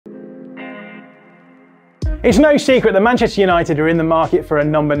It's no secret that Manchester United are in the market for a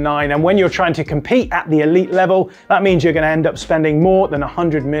number 9, and when you're trying to compete at the elite level, that means you're going to end up spending more than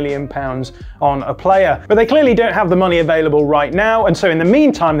 £100 million on a player. But they clearly don't have the money available right now, and so in the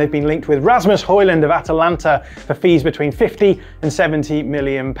meantime they've been linked with Rasmus Højlund of Atalanta for fees between 50 and 70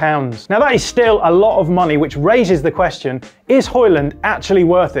 million pounds. Now that is still a lot of money, which raises the question, is Hojlund actually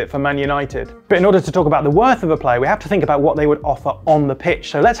worth it for Man United? But in order to talk about the worth of a player, we have to think about what they would offer on the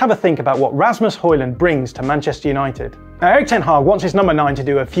pitch. So let's have a think about what Rasmus Højlund brings to Manchester United. Now, Erik Ten Hag wants his number 9 to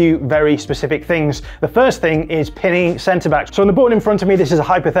do a few very specific things. The first thing is pinning centre-backs. So on the board in front of me, this is a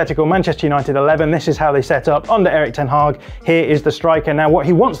hypothetical Manchester United 11. This is how they set up under Erik Ten Hag. Here is the striker. Now, what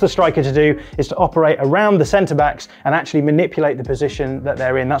he wants the striker to do is to operate around the centre-backs and actually manipulate the position that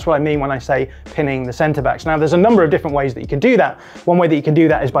they're in. That's what I mean when I say pinning the centre-backs. Now, there's a number of different ways that you can do that. One way that you can do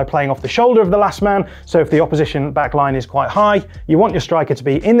that is by playing off the shoulder of the last man. So if the opposition back line is quite high, you want your striker to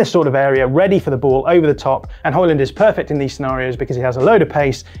be in this sort of area, ready for the ball over the top. And Hojlund is perfect in these scenarios because he has a load of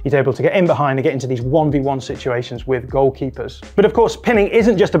pace. He's able to get in behind and get into these 1v1 situations with goalkeepers. But of course, pinning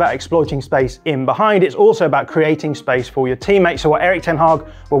isn't just about exploiting space in behind, it's also about creating space for your teammates. So what Erik Ten Hag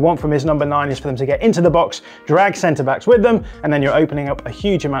will want from his number 9 is for them to get into the box, drag centre-backs with them, and then you're opening up a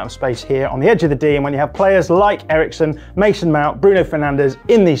huge amount of space here on the edge of the D. And when you have players like Eriksen, Mason Mount, Bruno Fernandes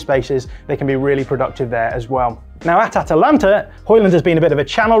in these spaces, they can be really productive there as well. Now at Atalanta, Hojlund has been a bit of a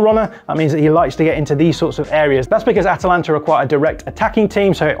channel runner. That means that he likes to get into these sorts of areas. That's because Atalanta are quite a direct attacking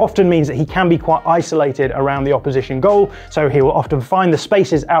team, so it often means that he can be quite isolated around the opposition goal. So he will often find the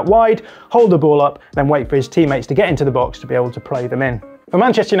spaces out wide, hold the ball up, then wait for his teammates to get into the box to be able to play them in. For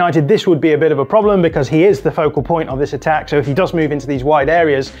Manchester United, this would be a bit of a problem because he is the focal point of this attack. So if he does move into these wide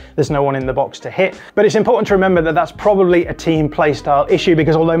areas, there's no one in the box to hit. But it's important to remember that that's probably a team play style issue,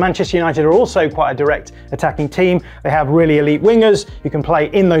 because although Manchester United are also quite a direct attacking team, they have really elite wingers who can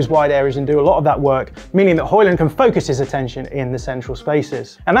play in those wide areas and do a lot of that work, meaning that Hojlund can focus his attention in the central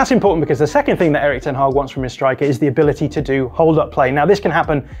spaces. And that's important because the second thing that Erik Ten Hag wants from his striker is the ability to do hold-up play. Now this can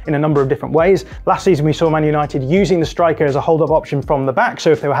happen in a number of different ways. Last season we saw Man United using the striker as a hold-up option from the back.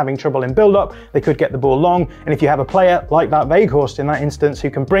 So if they were having trouble in build-up, they could get the ball long. And if you have a player like that Weghorst in that instance who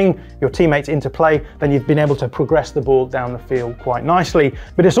can bring your teammates into play, then you've been able to progress the ball down the field quite nicely.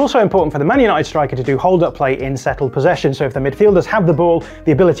 But it's also important for the Man United striker to do hold-up play in settled possession. So if the midfielders have the ball,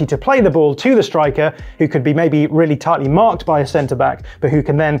 the ability to play the ball to the striker, who could be maybe really tightly marked by a centre-back, but who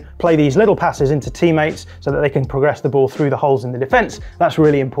can then play these little passes into teammates so that they can progress the ball through the holes in the defence. That's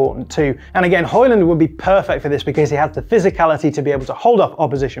really important too. And again, Hojlund would be perfect for this because he has the physicality to be able to hold up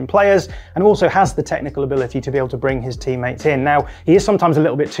opposition players and also has the technical ability to be able to bring his teammates in. Now, he is sometimes a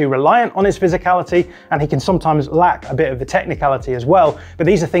little bit too reliant on his physicality, and he can sometimes lack a bit of the technicality as well. But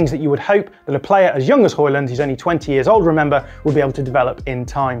these are things that you would hope that a player as young as Hojlund, he's only 20 years old, remember, will be able to develop in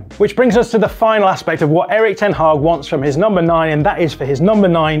time. Which brings us to the final aspect of what Erik Ten Hag wants from his number 9, and that is for his number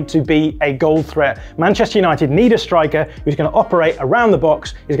 9 to be a goal threat. Manchester United need a striker who's going to operate around the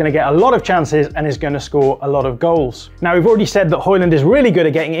box, is going to get a lot of chances, and is going to score a lot of goals. Now, we've already said that Hojlund is really good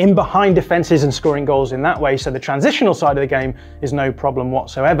at getting in behind defences and scoring goals in that way, so the transitional side of the game is no problem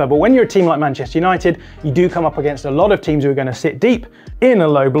whatsoever. But when you're a team like Manchester United, you do come up against a lot of teams who are going to sit deep in a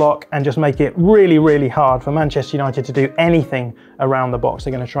low block and just make it really, really hard for Manchester United to do anything around the box.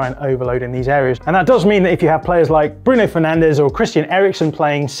 They're going to try and overload in these areas. And that does mean that if you have players like Bruno Fernandes or Christian Eriksen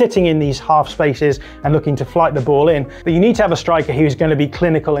playing, sitting in these half spaces and looking to flight the ball in, that you need to have a striker who's going to be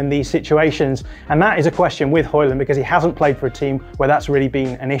clinical in these situations. And that is a question with Hojlund because he hasn't played for a team where that's really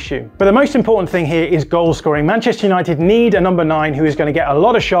been an issue. But the most important thing here is goal scoring. Manchester United need a number 9 who is going to get a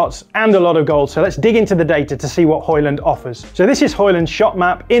lot of shots and a lot of goals. So let's dig into the data to see what Hojlund offers. So this is Hojlund's shot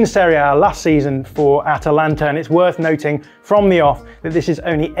map in Serie A last season for Atalanta, and it's worth noting from the off that this is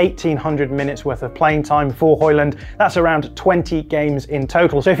only 1,800 minutes worth of playing time for Hojlund. That's around 20 games in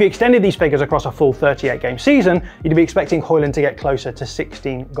total. So if you extended these figures across a full 38-game season, you'd be expecting Hojlund to get closer to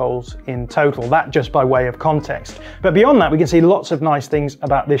 16 goals in total. That just by way of context. But beyond that, we can see lots of nice things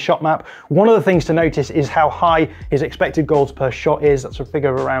about this shot map. One of the things to notice is how high his expected goals per shot is. That's a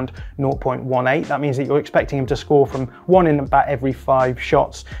figure of around 0.18. That means that you're expecting him to score from 1 in about every 5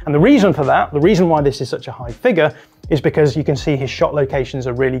 shots. And the reason for that, the reason why this is such a high figure, is because you can see his shot locations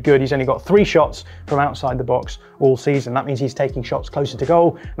are really good. He's only got 3 shots from outside the box all season. That means he's taking shots closer to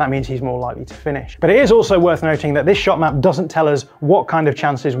goal. That means he's more likely to finish. But it is also worth noting that this shot map doesn't tell us what kind of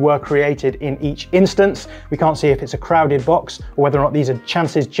chances were created in each instance. We can't see if it's a crowded box or whether or not these are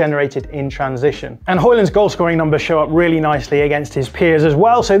chances generated in transition. And Hojlund's goal scoring numbers show up really nicely against his peers as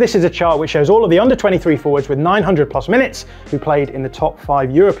well. So this is a chart which shows all of the under 23 forwards with 900 plus minutes who played in the top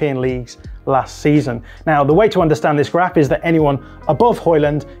 5 European leagues last season. Now, the way to understand this graph is that anyone above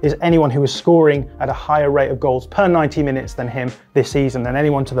Hojlund is anyone who is scoring at a higher rate of goals per 90 minutes than him this season, and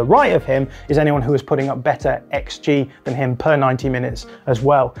anyone to the right of him is anyone who is putting up better XG than him per 90 minutes as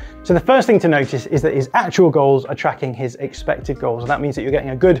well. So the first thing to notice is that his actual goals are tracking his expected goals, and that means that you're getting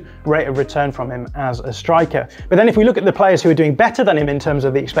a good rate of return from him as a striker. But then if we look at the players who are doing better than him in terms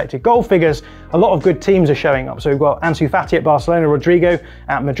of the expected goal figures, a lot of good teams are showing up. So we've got Ansu Fati at Barcelona, Rodrigo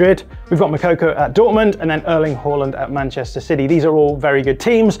at Madrid, we've got Moukoko at Dortmund, and then Erling Hojlund at Manchester City. These are all very good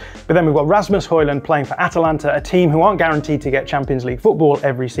teams, but then we've got Rasmus Højlund playing for Atalanta, a team who aren't guaranteed to get Champions League football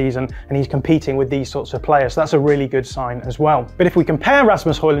every season, and he's competing with these sorts of players. So that's a really good sign as well. But if we compare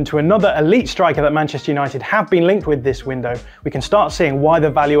Rasmus Højlund to another elite striker that Manchester United have been linked with this window, we can start seeing why the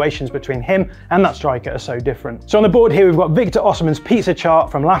valuations between him and that striker are so different. So on the board here, we've got Victor Osimhen's pizza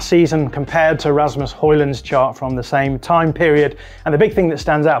chart from last season compared to Rasmus Højlund's chart from the same time period. And the big thing that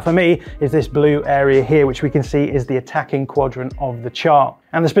stands out for me is this blue area here, which we can see is the attacking quadrant of the chart.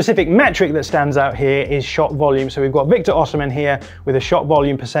 And the specific metric that stands out here is shot volume. So we've got Victor Osimhen here with a shot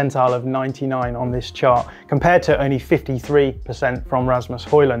volume percentile of 99 on this chart, compared to only 53% from Rasmus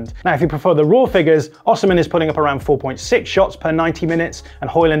Højlund. Now, if you prefer the raw figures, Osimhen is putting up around 4.6 shots per 90 minutes, and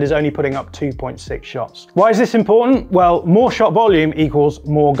Højlund is only putting up 2.6 shots. Why is this important? Well, more shot volume equals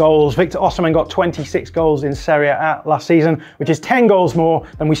more goals. Victor Osimhen got 26 goals in Serie A last season, which is 10 goals more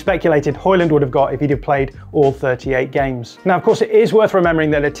than we speculated Højlund would have got if he'd have played all 38 games. Now, of course, it is worth remembering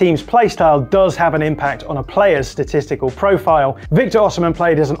that a team's playstyle does have an impact on a player's statistical profile. Victor Osimhen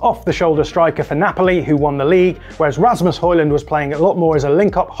played as an off-the-shoulder striker for Napoli, who won the league, whereas Rasmus Højlund was playing a lot more as a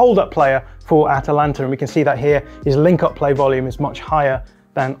link-up, hold-up player for Atalanta, and we can see that here his link-up play volume is much higher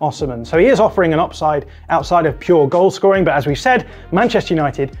than Osimhen. So he is offering an upside outside of pure goal scoring, but as we've said, Manchester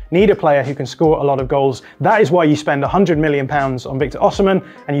United need a player who can score a lot of goals. That is why you spend £100 million on Victor Osimhen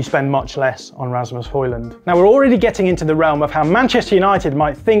and you spend much less on Rasmus Højlund. Now, we're already getting into the realm of how Manchester United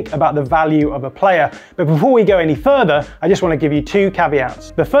might think about the value of a player, but before we go any further, I just want to give you two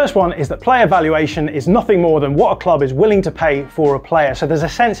caveats. The first one is that player valuation is nothing more than what a club is willing to pay for a player, so there's a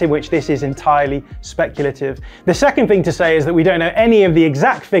sense in which this is entirely speculative. The second thing to say is that we don't know any of the exact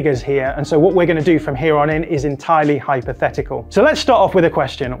figures here, and so what we're going to do from here on in is entirely hypothetical. So let's start off with a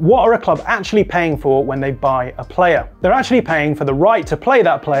question. What are a club actually paying for when they buy a player? They're actually paying for the right to play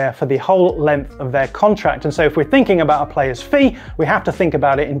that player for the whole length of their contract, and so if we're thinking about a player's fee, we have to think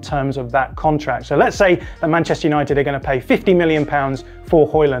about it in terms of that contract. So let's say that Manchester United are going to pay £50 million for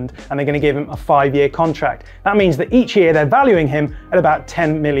Højlund, and they're going to give him a 5-year contract. That means that each year they're valuing him at about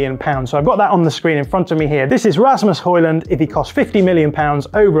 £10 million. So I've got that on the screen in front of me here. This is Rasmus Højlund if he costs £50 million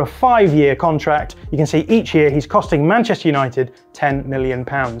over a 5-year contract. You can see each year he's costing Manchester United £10 million.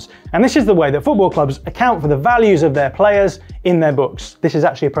 And this is the way that football clubs account for the values of their players in their books. This is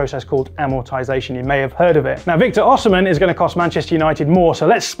actually a process called amortization. You may have heard of it. Now, Victor Osimhen is going to cost Manchester United more, so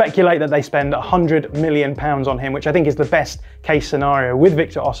let's speculate that they spend £100 million on him, which I think is the best case scenario with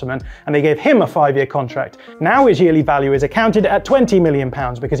Victor Osimhen, and they gave him a 5-year contract. Now his yearly value is accounted at £20 million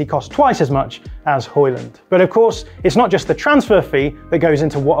because he costs twice as much as Højlund. But of course, it's not just the transfer fee that goes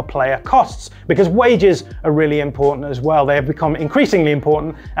into what a player costs, because wages are really important as well. They have become increasingly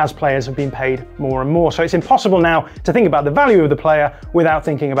important as players have been paid more and more. So it's impossible now to think about the value of the player without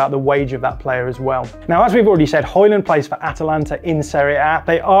thinking about the wage of that player as well. Now, as we've already said, Højlund plays for Atalanta in Serie A.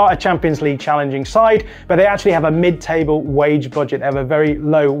 They are a Champions League challenging side, but they actually have a mid-table wage budget. They have a very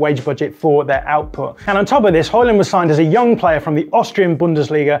low wage budget for their output. And on top of this, Højlund was signed as a young player from the Austrian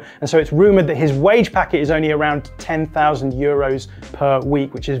Bundesliga, and so it's rumoured that his wage packet is only around €10,000 per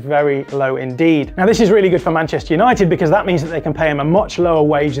week, which is very low indeed. Now, this is really good for Manchester United because that means that they can pay him a much lower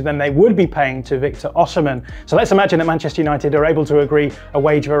wage than they would be paying to Victor Osimhen. So let's imagine that Manchester United are able to agree a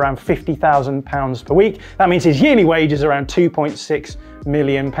wage of around £50,000 per week. That means his yearly wage is around £2.6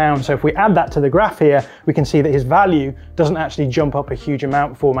 million. So if we add that to the graph here, we can see that his value doesn't actually jump up a huge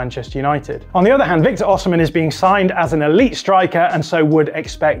amount for Manchester United. On the other hand, Victor Osimhen is being signed as an elite striker and so would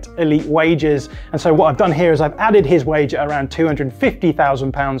expect elite wages. And so what I've done here is I've added his wage at around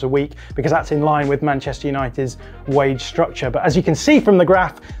 £250,000 a week because that's in line with Manchester United's wage structure. But as you can see from the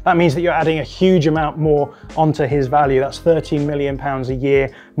graph, that means that you're adding a huge amount more onto his value. That's £13 million a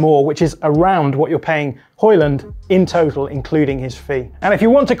year more, which is around what you're paying Højlund in total, including his fee. And if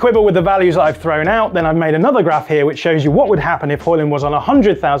you want to quibble with the values that I've thrown out, then I've made another graph here which shows you what would happen if Højlund was on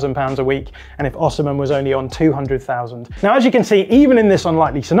 £100,000 a week and if Osimhen was only on £200,000. Now, as you can see, even in this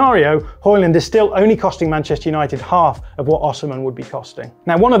unlikely scenario, Højlund is still only costing Manchester United half of what Osimhen would be costing.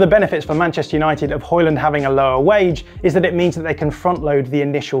 Now, one of the benefits for Manchester United of Højlund having a lower wage is that it means that they can front load the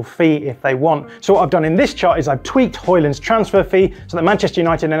initial fee if they want. So what I've done in this chart is I've tweaked Højlund's transfer fee so that Manchester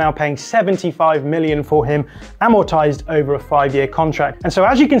United United are now paying 75 million for him, amortized over a 5-year contract. And so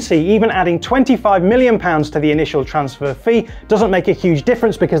as you can see, even adding 25 million pounds to the initial transfer fee doesn't make a huge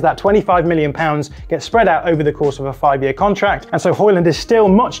difference, because that 25 million pounds gets spread out over the course of a 5-year contract. And so Hojlund is still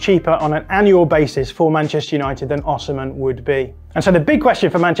much cheaper on an annual basis for Manchester United than Osimhen would be. And so the big question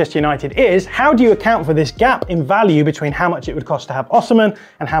for Manchester United is, how do you account for this gap in value between how much it would cost to have Osimhen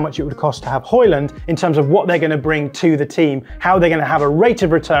and how much it would cost to have Hojlund, in terms of what they're going to bring to the team, how they're going to have a rate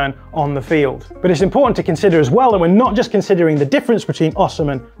of return on the field. But it's important to consider as well that we're not just considering the difference between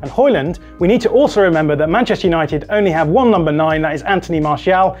Osimhen and Hojlund. We need to also remember that Manchester United only have one number 9, that is Anthony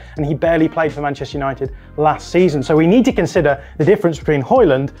Martial, and he barely played for Manchester United last season. So we need to consider the difference between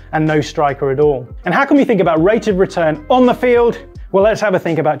Hojlund and no striker at all. And how can we think about rate of return on the field? Well, let's have a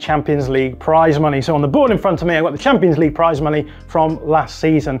think about Champions League prize money. So on the board in front of me, I've got the Champions League prize money from last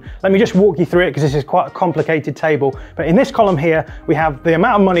season. Let me just walk you through it, because this is quite a complicated table. But in this column here, we have the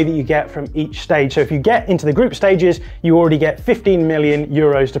amount of money that you get from each stage. So if you get into the group stages, you already get 15 million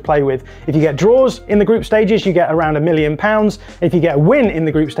euros to play with. If you get draws in the group stages, you get around £1 million. If you get a win in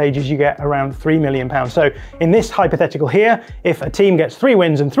the group stages, you get around £3 million. So in this hypothetical here, if a team gets 3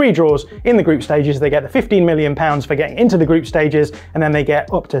 wins and 3 draws in the group stages, they get the £15 million for getting into the group stages, and then they get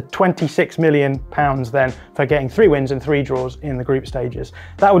up to £26 million then for getting 3 wins and 3 draws in the group stages.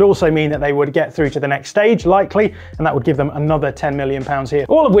 That would also mean that they would get through to the next stage, likely, and that would give them another £10 million here.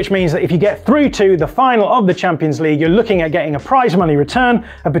 All of which means that if you get through to the final of the Champions League, you're looking at getting a prize money return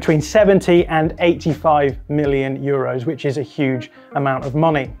of between 70 and 85 million euros, which is a huge amount of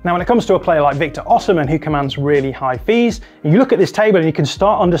money. Now, when it comes to a player like Victor Osimhen, who commands really high fees, you look at this table and you can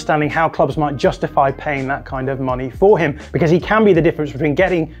start understanding how clubs might justify paying that kind of money for him, because he can be the difference between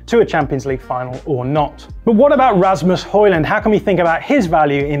getting to a Champions League final or not. But what about Rasmus Højlund? How can we think about his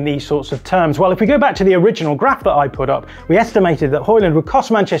value in these sorts of terms? Well, if we go back to the original graph that I put up, we estimated that Højlund would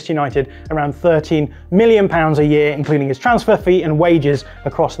cost Manchester United around £13 million a year, including his transfer fee and wages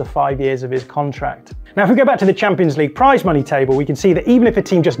across the 5 years of his contract. Now, if we go back to the Champions League prize money table, we can see that even if a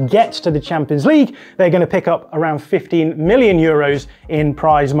team just gets to the Champions League, they're going to pick up around 15 million euros in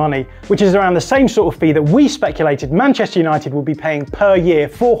prize money, which is around the same sort of fee that we speculated Manchester United will be paying per year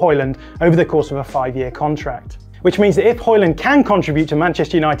for Hojlund over the course of a 5-year contract. Which means that if Hojlund can contribute to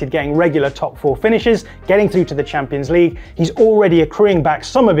Manchester United getting regular top 4 finishes, getting through to the Champions League, he's already accruing back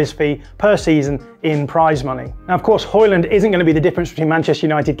some of his fee per season in prize money. Now, of course, Hojlund isn't going to be the difference between Manchester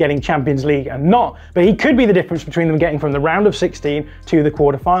United getting Champions League and not, but he could be the difference between them getting from the round of 16 to the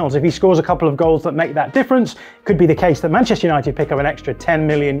quarterfinals. If he scores a couple of goals that make that difference, it could be the case that Manchester United pick up an extra 10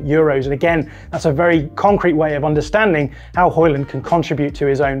 million euros. And again, that's a very concrete way of understanding how Hojlund can contribute to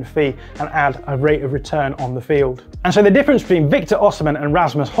his own fee and add a rate of return on the field. And so the difference between Victor Osimhen and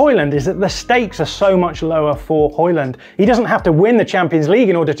Rasmus Højlund is that the stakes are so much lower for Højlund. He doesn't have to win the Champions League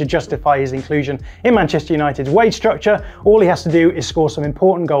in order to justify his inclusion in Manchester United's wage structure. All he has to do is score some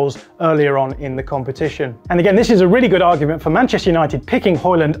important goals earlier on in the competition. And again, this is a really good argument for Manchester United picking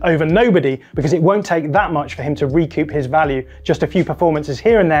Højlund over nobody, because it won't take that much for him to recoup his value, just a few performances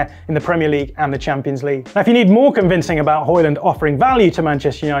here and there in the Premier League and the Champions League. Now, if you need more convincing about Højlund offering value to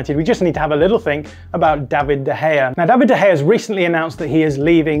Manchester United, we just need to have a little think about David De Gea. Now, David De Gea has recently announced that he is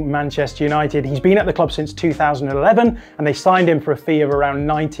leaving Manchester United. He's been at the club since 2011, and they signed him for a fee of around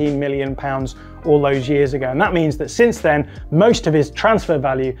 £19 million all those years ago. And that means that since then, most of his transfer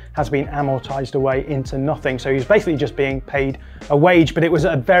value has been amortized away into nothing. So he's basically just being paid a wage, but it was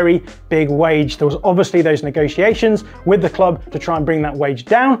a very big wage. There was obviously those negotiations with the club to try and bring that wage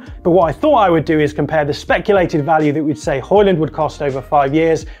down. But what I thought I would do is compare the speculated value that we'd say Hojlund would cost over 5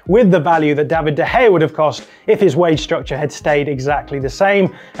 years with the value that David De Gea would have cost if his wage structure had stayed exactly the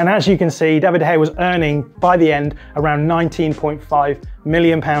same. And as you can see, David De Gea was earning by the end around £19.5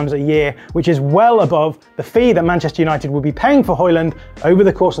 million a year, which is well above the fee that Manchester United will be paying for Hojlund over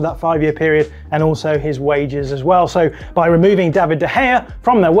the course of that 5-year period, and also his wages as well. So by removing David De Gea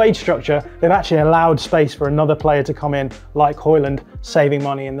from their wage structure, they've actually allowed space for another player to come in like Hojlund, saving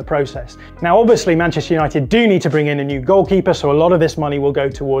money in the process. Now, obviously, Manchester United do need to bring in a new goalkeeper, so a lot of this money will go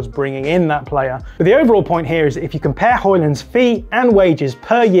towards bringing in that player. But the overall point here is that if you compare Hojlund's fee and wages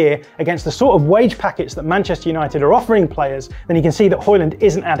per year against the sort of wage packets that Manchester United are offering players, then you can see that Hojlund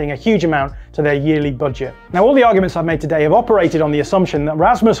isn't adding a huge amount to their yearly budget. Now, all the arguments I've made today have operated on the assumption that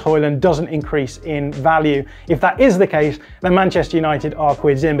Rasmus Højlund doesn't increase in value. If that is the case, then Manchester United are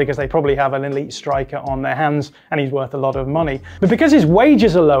quids in, because they probably have an elite striker on their hands and he's worth a lot of money. But because his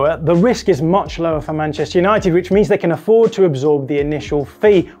wages are lower, the risk is much lower for Manchester United, which means they can afford to absorb the initial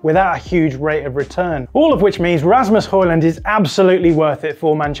fee without a huge rate of return. All of which means Rasmus Højlund is absolutely worth it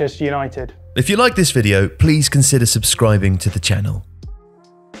for Manchester United. If you like this video, please consider subscribing to the channel.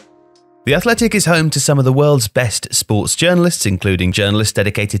 The Athletic is home to some of the world's best sports journalists, including journalists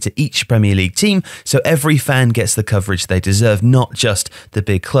dedicated to each Premier League team, so every fan gets the coverage they deserve, not just the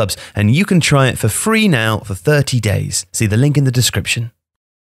big clubs. And you can try it for free now for 30 days. See the link in the description.